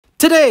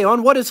Today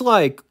on What It's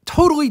Like,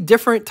 totally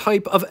different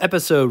type of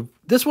episode.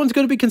 This one's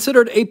going to be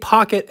considered a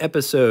pocket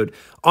episode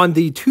on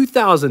the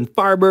 2000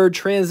 Firebird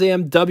Trans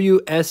Am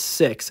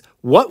WS6.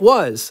 What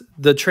was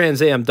the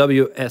Trans Am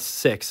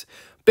WS6?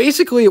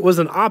 Basically, it was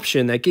an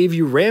option that gave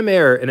you ram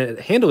air and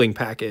a handling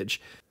package.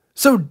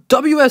 So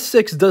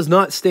WS6 does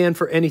not stand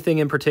for anything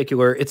in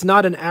particular. It's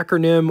not an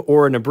acronym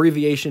or an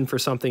abbreviation for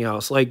something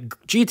else. Like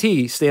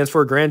GT stands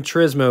for Gran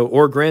Turismo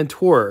or Grand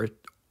Tour.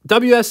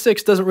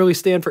 WS6 doesn't really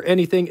stand for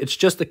anything, it's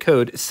just a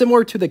code. It's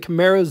similar to the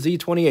Camaro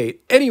Z28.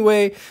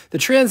 Anyway, the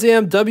Trans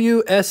Am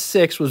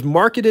WS6 was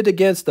marketed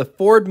against the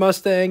Ford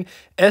Mustang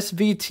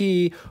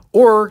SVT,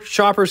 or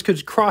shoppers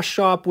could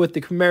cross-shop with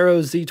the Camaro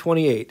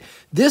Z28.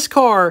 This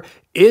car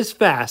is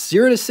fast,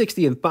 0 to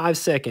 60 in 5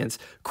 seconds,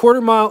 quarter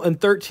mile in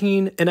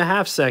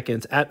 13.5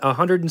 seconds at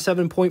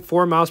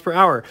 107.4 miles per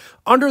hour.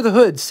 Under the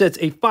hood sits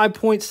a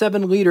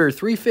 5.7 liter,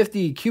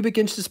 350 cubic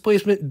inch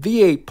displacement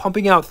V8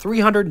 pumping out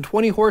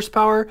 320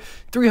 horsepower,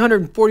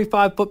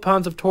 345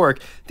 foot-pounds of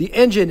torque. The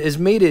engine is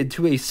mated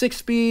to a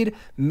 6-speed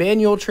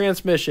manual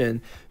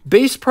transmission.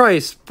 Base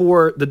price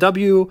for the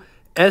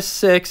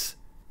WS6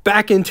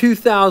 back in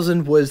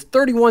 2000 was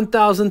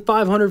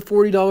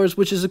 $31,540,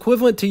 which is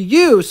equivalent to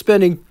you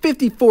spending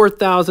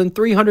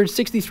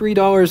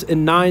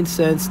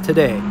 $54,363.09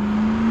 today.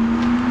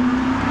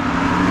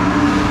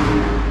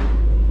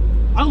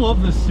 I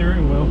love this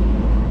steering wheel.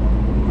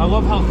 I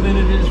love how thin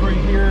it is right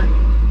here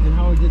and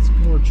how it gets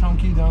more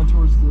chunky down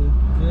towards the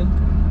end.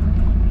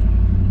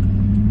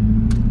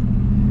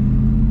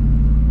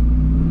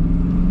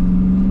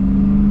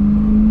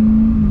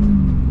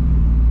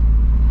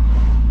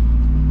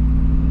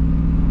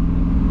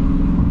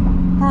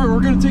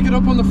 We're going to take it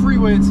up on the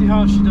freeway and see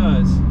how she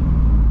does.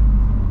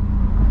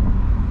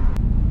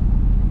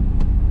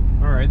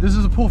 Alright, this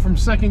is a pull from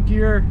second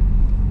gear.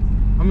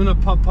 I'm going to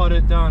putt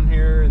it down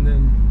here and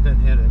then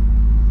hit it.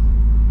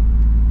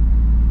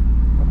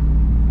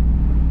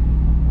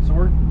 So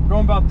we're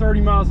going about 30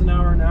 miles an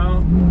hour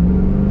now.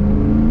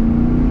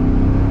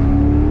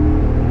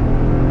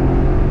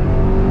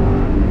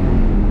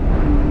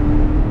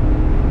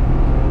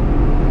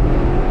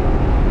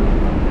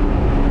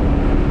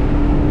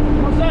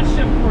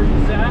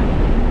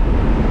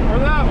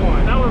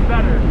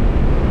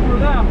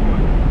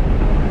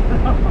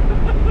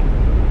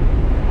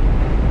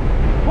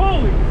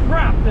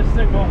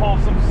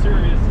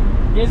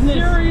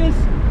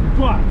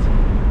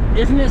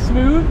 Isn't it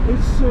smooth?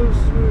 It's so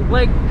smooth.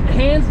 Like,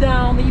 hands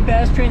down, the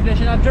best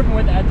transmission I've driven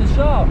with at the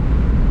shop.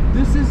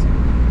 Is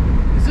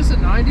this a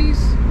 90s?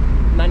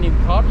 90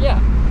 car?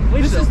 Yeah.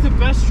 This is the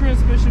best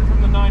transmission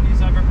from the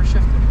 90s I've ever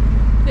shifted.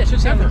 Yeah, it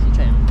should say on the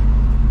channel.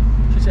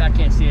 Should say, I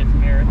can't see it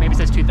from here. Maybe it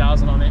says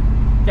 2000 on it.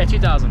 Yeah,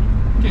 2000.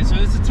 Okay, so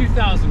it's a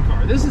 2000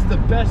 car. This is the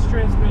best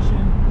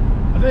transmission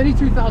of any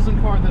 2000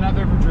 car that I've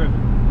ever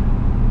driven.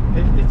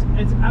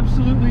 It's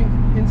absolutely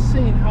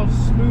insane how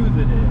smooth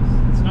it is.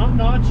 It's not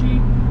notchy.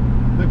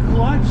 The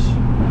clutch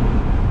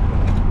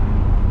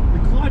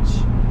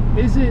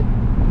isn't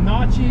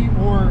notchy,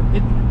 or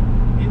it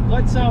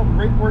lets out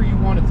right where you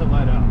want it to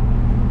let out.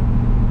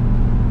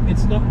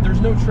 It's not, there's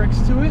no tricks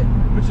to it,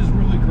 which is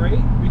really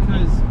great,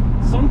 because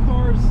some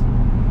cars,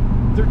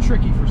 they're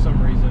tricky for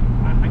some reason.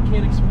 I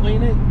can't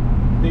explain it.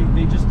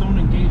 They just don't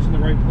engage in the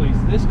right place.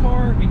 This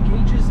car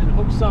engages and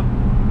hooks up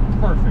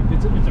perfect.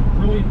 It's a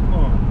brilliant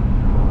car.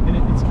 And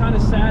it's kind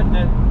of sad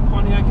that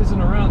Pontiac isn't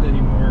around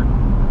anymore,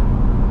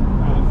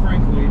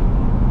 frankly.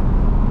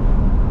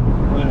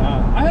 But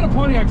I had a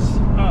Pontiac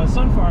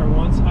Sunfire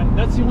once.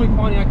 That's the only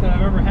Pontiac that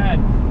I've ever had.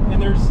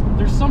 And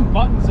there's some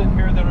buttons in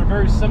here that are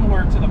very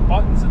similar to the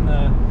buttons in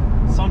the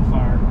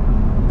Sunfire.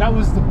 That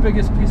was the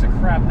biggest piece of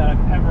crap that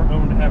I've ever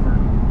owned ever,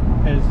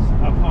 as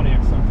a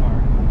Pontiac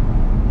Sunfire.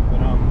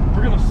 But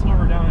we're gonna slow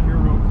her down here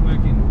real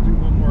quick and do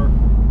one more.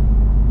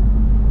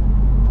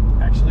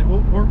 Actually,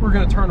 we're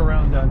going to turn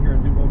around down here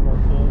and do one more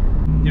pull.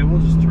 Yeah, we'll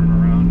just turn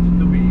around.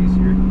 It'll be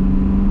easier.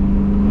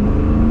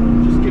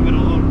 Just give it a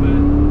little bit.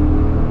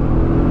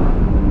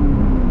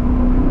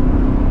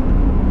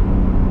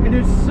 And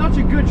it's such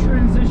a good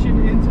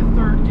transition into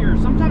third gear.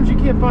 Sometimes you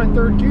can't find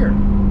third gear.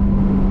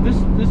 This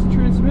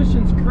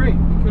transmission's great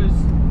because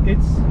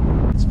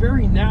it's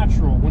very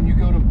natural when you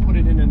go to put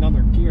it in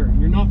another gear.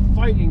 You're not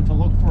fighting to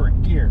look for a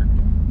gear.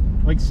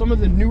 Like some of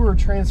the newer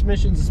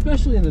transmissions,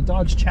 especially in the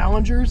Dodge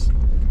Challengers,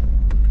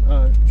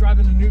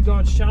 driving a new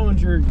Dodge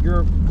Challenger,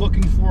 you're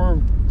looking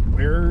for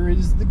where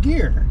is the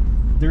gear.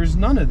 There's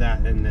none of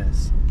that in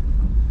this.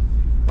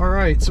 All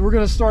right, so we're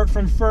gonna start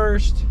from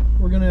first.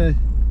 We're gonna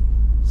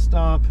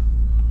stop.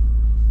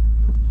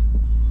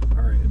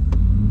 All right.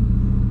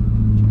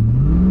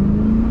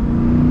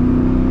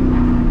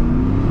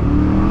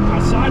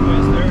 Got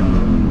sideways there.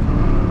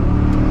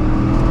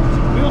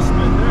 Some wheel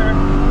spin there.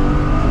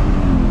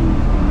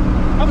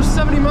 That was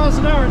 70 miles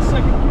an hour in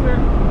second gear.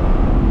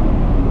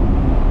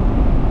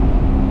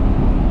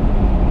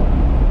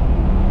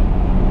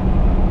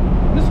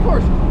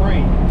 Car's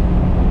great.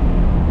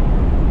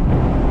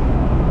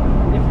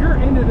 If you're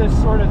into this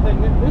sort of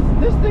thing,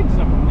 this thing's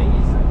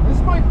amazing. This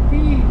might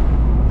be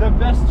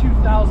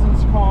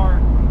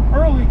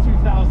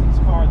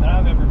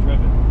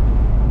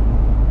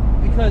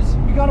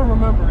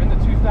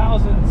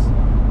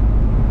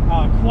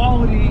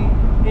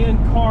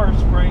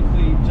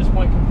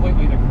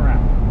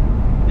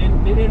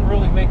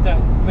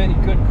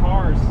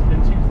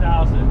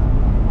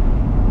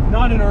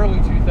Not in early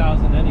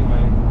 2000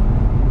 anyway.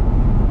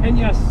 And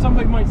yes,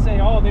 somebody might say,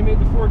 oh, they made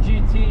the Ford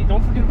GT.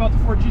 Don't forget about the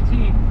Ford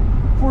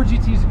GT. Ford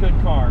GT is a good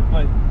car,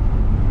 but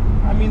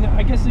I mean,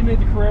 I guess they made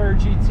the Carrera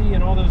GT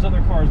and all those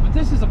other cars, but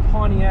this is a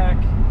Pontiac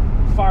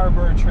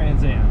Firebird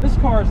Trans Am. This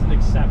car is an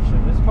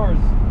exception. This car is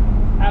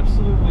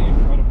absolutely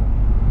incredible.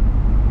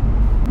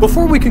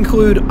 Before we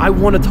conclude, I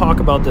want to talk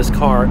about this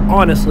car.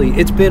 Honestly,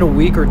 it's been a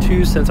week or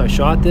two since I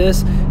shot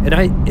this,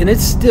 and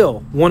it's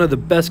still one of the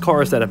best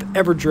cars that I've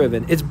ever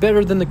driven. It's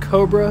better than the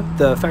Cobra,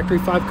 the Factory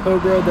 5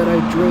 Cobra that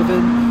I've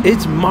driven.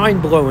 It's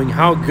mind-blowing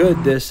how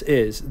good this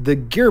is. The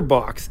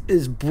gearbox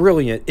is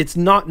brilliant. It's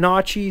not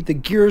notchy. The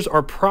gears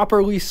are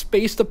properly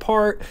spaced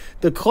apart.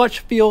 The clutch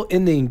feel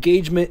in the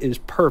engagement is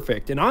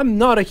perfect. And I'm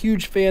not a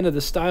huge fan of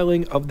the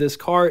styling of this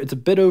car. It's a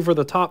bit over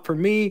the top for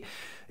me.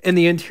 In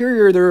the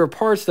interior, there are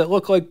parts that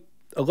look like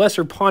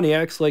lesser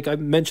Pontiacs, like I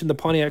mentioned the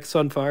Pontiac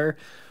Sunfire.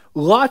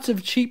 Lots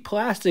of cheap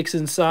plastics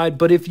inside,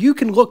 but if you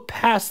can look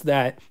past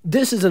that,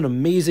 this is an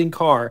amazing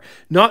car.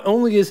 Not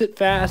only is it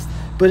fast,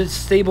 but it's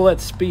stable at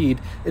speed,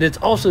 and it's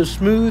also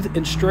smooth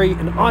and straight,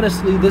 and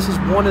honestly, this is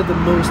one of the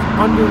most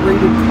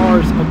underrated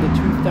cars of the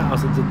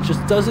 2000s. It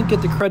just doesn't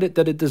get the credit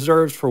that it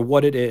deserves for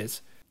what it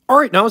is. All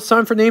right, now it's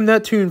time for Name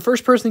That Tune.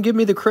 First person to give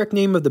me the correct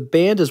name of the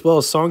band as well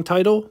as song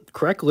title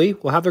correctly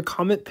will have their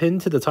comment pinned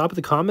to the top of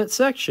the comment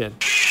section.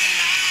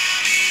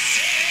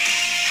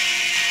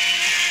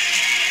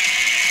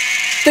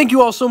 Thank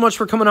you all so much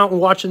for coming out and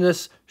watching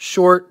this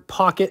short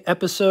pocket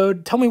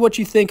episode. Tell me what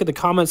you think in the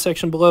comment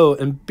section below,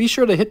 and be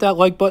sure to hit that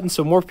like button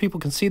so more people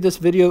can see this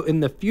video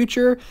in the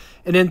future.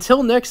 And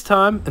until next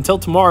time, until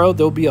tomorrow,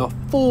 there'll be a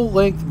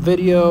full-length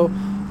video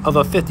of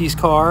a 50s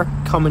car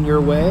coming your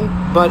way.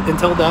 But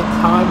until that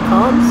time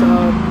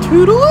comes,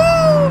 toodaloo!